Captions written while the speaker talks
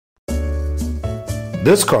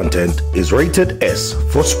This content is rated S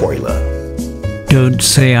for spoiler. Don't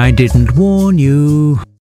say I didn't warn you.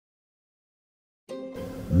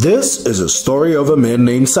 This is a story of a man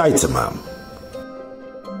named Saitama.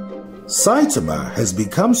 Saitama has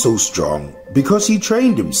become so strong because he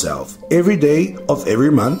trained himself every day of every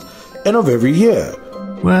month and of every year.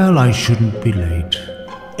 Well, I shouldn't be late.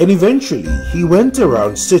 And eventually, he went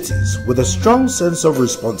around cities with a strong sense of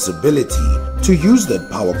responsibility to use that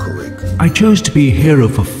power correct. I chose to be a hero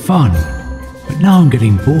for fun, but now I'm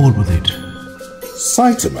getting bored with it.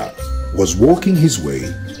 Saitama was walking his way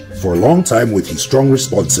for a long time with his strong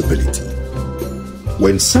responsibility,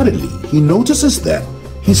 when suddenly he notices that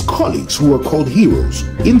his colleagues who are called heroes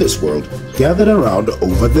in this world gathered around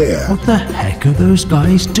over there. What the heck are those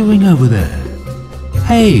guys doing over there?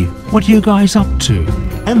 Hey, what are you guys up to?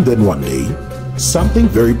 And then one day, something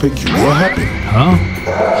very peculiar happened.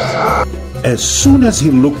 Huh? As soon as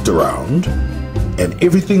he looked around, and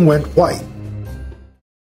everything went white,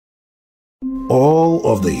 all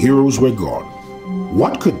of the heroes were gone.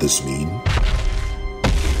 What could this mean?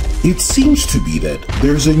 It seems to be that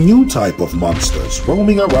there's a new type of monsters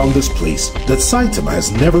roaming around this place that Saitama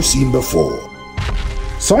has never seen before.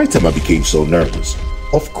 Saitama became so nervous.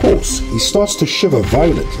 Of course, he starts to shiver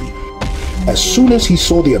violently as soon as he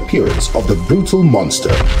saw the appearance of the brutal monster,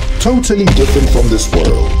 totally different from this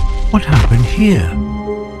world. What happened here?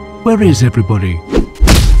 Where is everybody?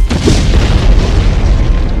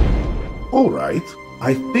 Alright,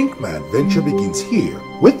 I think my adventure begins here.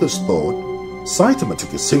 With this thought, Saitama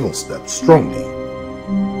took a single step strongly.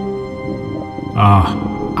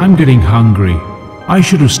 I'm getting hungry. I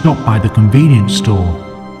should have stopped by the convenience store.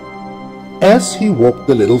 As he walked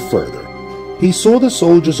a little further, he saw the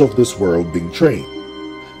soldiers of this world being trained.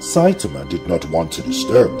 Saitama did not want to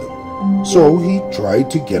disturb them, so he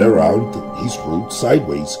tried to get around his route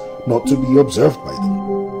sideways, not to be observed by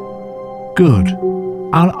them. Good.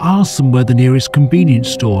 I'll ask them where the nearest convenience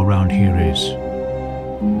store around here is.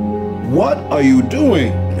 What are you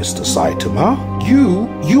doing, Mr. Saitama?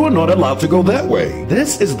 You are not allowed to go that way.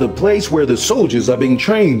 This is the place where the soldiers are being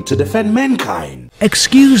trained to defend mankind.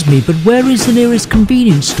 Excuse me, but where is the nearest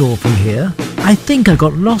convenience store from here? I think I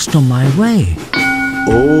got lost on my way.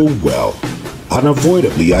 Oh well,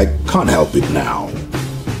 unavoidably I can't help it now.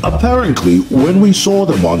 Apparently, when we saw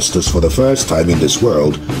the monsters for the first time in this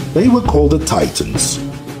world, they were called the Titans.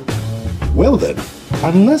 Well then,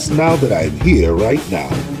 unless now that I'm here right now,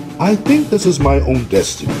 I think this is my own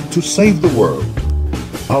destiny to save the world.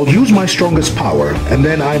 I'll use my strongest power, and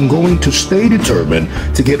then I'm going to stay determined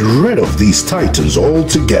to get rid of these Titans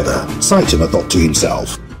altogether, Saitama thought to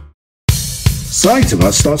himself.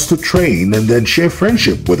 Saitama starts to train and then share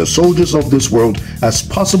friendship with the soldiers of this world as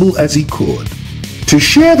possible as he could, to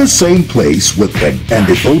share the same place with them, and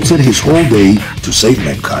devoted his whole day to save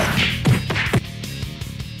mankind.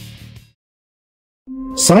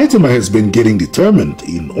 Saitama has been getting determined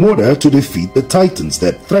in order to defeat the Titans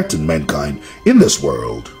that threaten mankind in this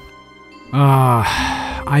world.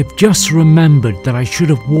 I've just remembered that I should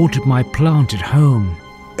have watered my plant at home.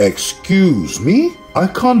 Excuse me? I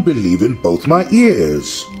can't believe in both my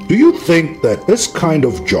ears. Do you think that this kind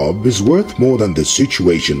of job is worth more than the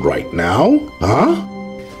situation right now? Huh?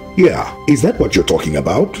 Yeah, is that what you're talking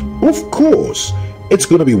about? Of course, it's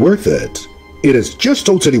gonna be worth it. It is just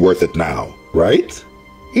totally worth it now, right?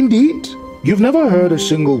 Indeed. You've never heard a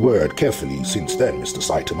single word carefully since then, Mr.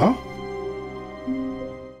 Saitama.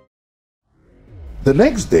 The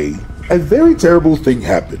next day, a very terrible thing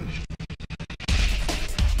happened.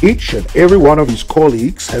 Each and every one of his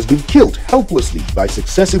colleagues has been killed helplessly by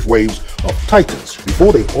successive waves of Titans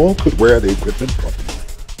before they all could wear their equipment properly.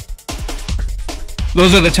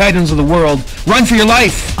 Those are the Titans of the world. Run for your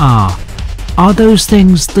life! Are those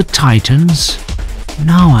things the Titans?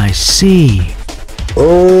 Now I see.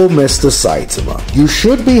 Oh, Mr. Saitama, you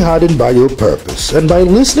should be hardened by your purpose and by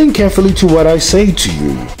listening carefully to what I say to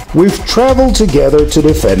you. We've traveled together to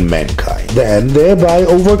defend mankind, then thereby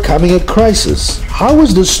overcoming a crisis. How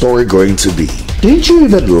is this story going to be? Didn't you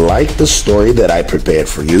even like the story that I prepared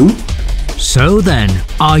for you? So then,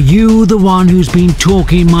 are you the one who's been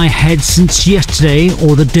talking in my head since yesterday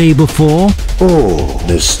or the day before? Oh,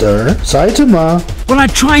 Mr. Saitama. When I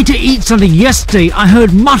tried to eat something yesterday, I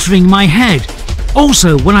heard muttering in my head.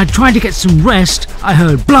 Also, when I tried to get some rest, I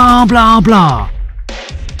heard blah blah blah.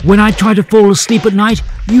 When I tried to fall asleep at night,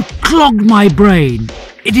 you clogged my brain.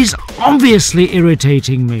 It is obviously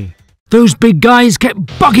irritating me. Those big guys kept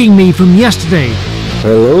bugging me from yesterday.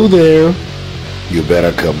 Hello there. You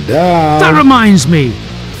better come down. That reminds me.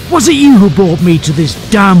 Was it you who brought me to this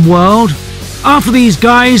damn world? After these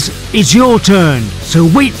guys, it's your turn, so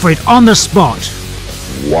wait for it on the spot.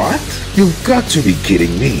 What? You've got to be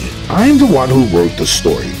kidding me. I'm the one who wrote the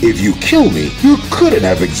story. If you kill me, you couldn't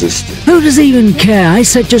have existed. Who does even care? I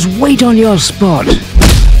said just wait on your spot.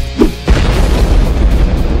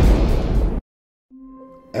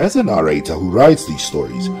 As a narrator who writes these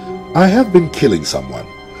stories, I have been killing someone,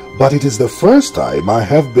 but it is the first time I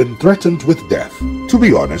have been threatened with death. To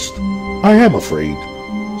be honest, I am afraid,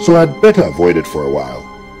 so I'd better avoid it for a while.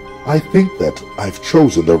 I think that I've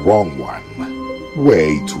chosen the wrong one.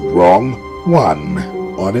 Way too wrong one.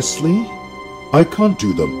 Honestly, I can't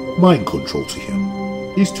do the mind control to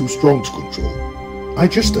him. He's too strong to control. I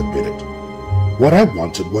just admit it. What I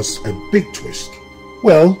wanted was a big twist.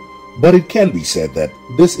 Well, but it can be said that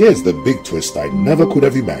this is the big twist I never could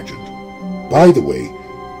have imagined. By the way,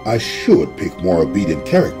 I should pick more obedient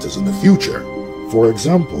characters in the future. For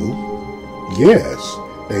example, yes,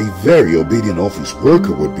 a very obedient office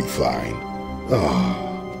worker would be fine.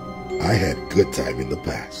 I had good time in the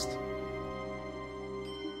past.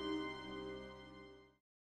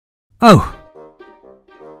 Oh.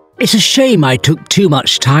 It's a shame I took too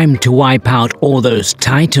much time to wipe out all those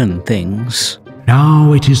Titan things.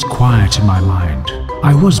 Now it is quiet in my mind.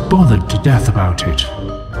 I was bothered to death about it.